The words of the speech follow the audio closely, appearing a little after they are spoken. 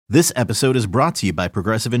This episode is brought to you by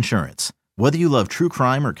Progressive Insurance. Whether you love true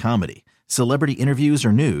crime or comedy, celebrity interviews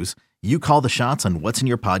or news, you call the shots on what's in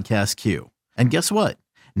your podcast queue. And guess what?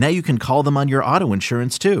 Now you can call them on your auto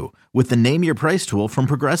insurance too with the Name Your Price tool from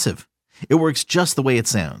Progressive. It works just the way it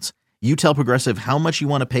sounds. You tell Progressive how much you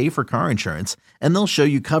want to pay for car insurance, and they'll show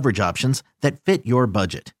you coverage options that fit your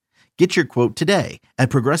budget. Get your quote today at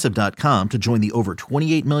Progressive.com to join the over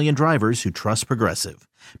 28 million drivers who trust Progressive.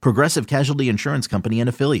 Progressive Casualty Insurance Company and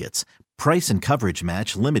Affiliates. Price and coverage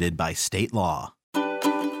match limited by state law.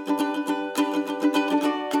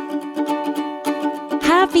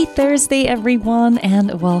 Happy Thursday, everyone,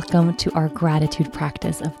 and welcome to our gratitude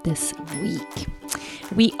practice of this week.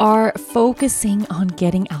 We are focusing on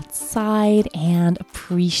getting outside and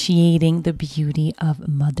appreciating the beauty of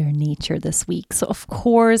Mother Nature this week. So, of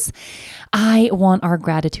course, I want our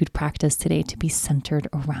gratitude practice today to be centered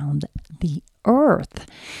around the earth.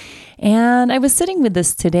 And I was sitting with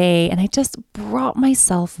this today and I just brought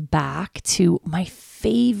myself back to my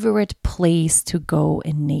favorite place to go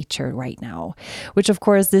in nature right now, which of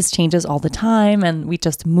course this changes all the time. And we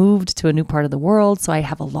just moved to a new part of the world. So I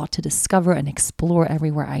have a lot to discover and explore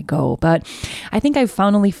everywhere I go. But I think I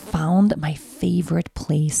finally found my favorite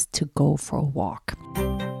place to go for a walk.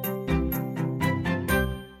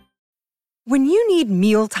 When you need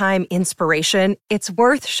mealtime inspiration, it's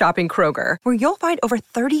worth shopping Kroger, where you'll find over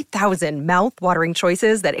 30,000 mouth-watering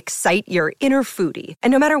choices that excite your inner foodie.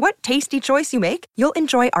 And no matter what tasty choice you make, you'll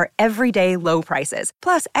enjoy our everyday low prices,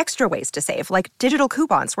 plus extra ways to save, like digital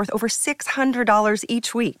coupons worth over $600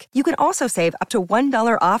 each week. You can also save up to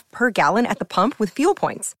 $1 off per gallon at the pump with fuel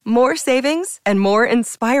points. More savings and more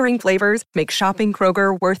inspiring flavors make shopping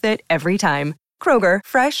Kroger worth it every time. Kroger,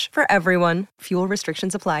 fresh for everyone. Fuel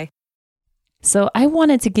restrictions apply. So I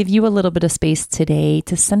wanted to give you a little bit of space today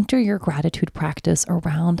to center your gratitude practice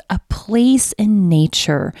around a place in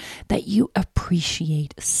nature that you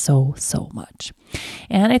appreciate so much.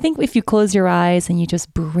 And I think if you close your eyes and you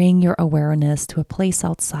just bring your awareness to a place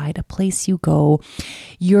outside, a place you go,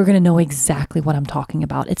 you're going to know exactly what I'm talking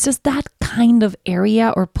about. It's just that kind of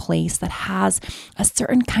area or place that has a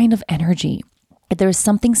certain kind of energy. There's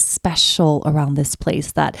something special around this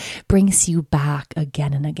place that brings you back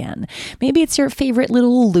again and again. Maybe it's your favorite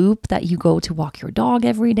little loop that you go to walk your dog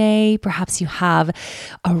every day. Perhaps you have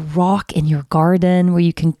a rock in your garden where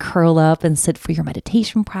you can curl up and sit for your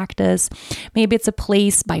meditation practice. Maybe it's a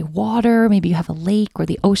place by water. Maybe you have a lake or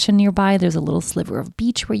the ocean nearby. There's a little sliver of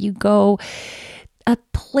beach where you go. A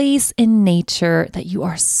place in nature that you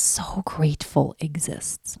are so grateful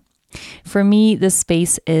exists. For me, this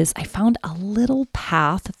space is, I found a little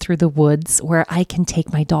path through the woods where I can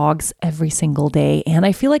take my dogs every single day. And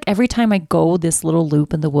I feel like every time I go this little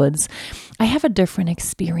loop in the woods, I have a different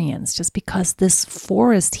experience just because this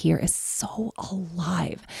forest here is so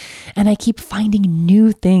alive. And I keep finding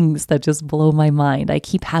new things that just blow my mind. I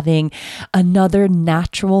keep having another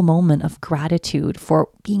natural moment of gratitude for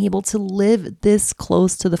being able to live this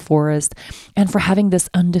close to the forest and for having this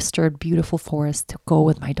undisturbed, beautiful forest to go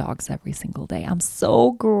with my dogs every single day. I'm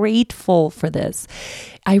so grateful for this.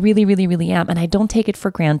 I really am. And I don't take it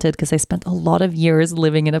for granted because I spent a lot of years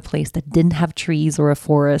living in a place that didn't have trees or a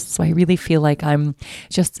forest. So I really feel like I'm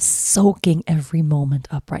just soaking every moment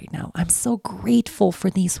up right now. I'm so grateful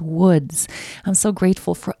for these woods. I'm so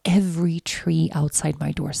grateful for every tree outside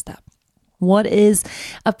my doorstep. What is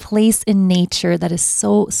a place in nature that is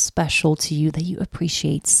so special to you that you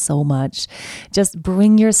appreciate so much? Just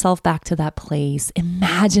bring yourself back to that place,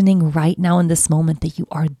 imagining right now in this moment that you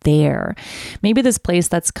are there. Maybe this place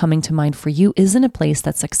that's coming to mind for you isn't a place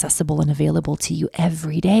that's accessible and available to you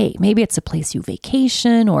every day. Maybe it's a place you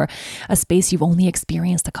vacation or a space you've only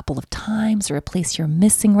experienced a couple of times or a place you're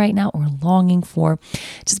missing right now or longing for.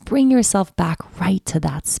 Just bring yourself back right to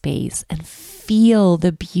that space and feel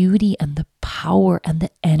the beauty and the power and the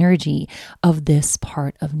energy of this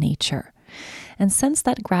part of nature. And sense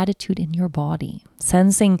that gratitude in your body,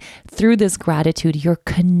 sensing through this gratitude your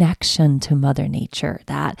connection to Mother Nature,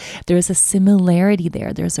 that there's a similarity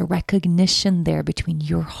there, there's a recognition there between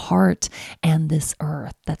your heart and this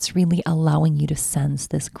earth that's really allowing you to sense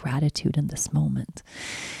this gratitude in this moment.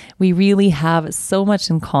 We really have so much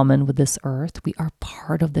in common with this earth. We are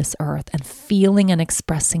part of this earth, and feeling and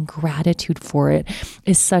expressing gratitude for it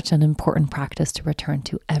is such an important practice to return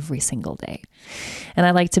to every single day. And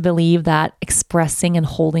I like to believe that expressing and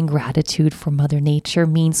holding gratitude for Mother Nature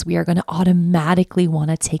means we are going to automatically want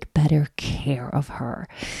to take better care of her.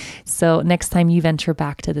 So next time you venture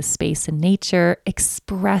back to the space in nature,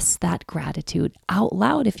 express that gratitude out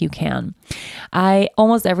loud if you can.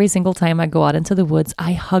 Almost every single time I go out into the woods,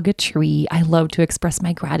 I hug a tree. I love to express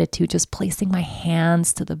my gratitude, just placing my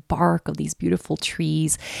hands to the bark of these beautiful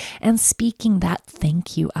trees and speaking that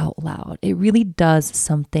thank you out loud. It really does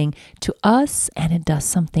something to us, and it does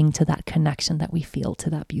something to that connection that we feel to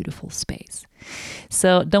that beautiful space.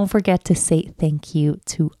 So don't forget to say thank you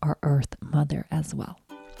to our Earth Mother as well.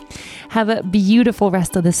 Have a beautiful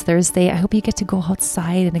rest of this Thursday. I hope you get to go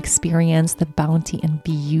outside and experience the bounty and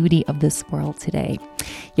beauty of this world today.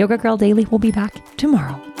 Yoga Girl Daily will be back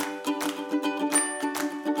tomorrow.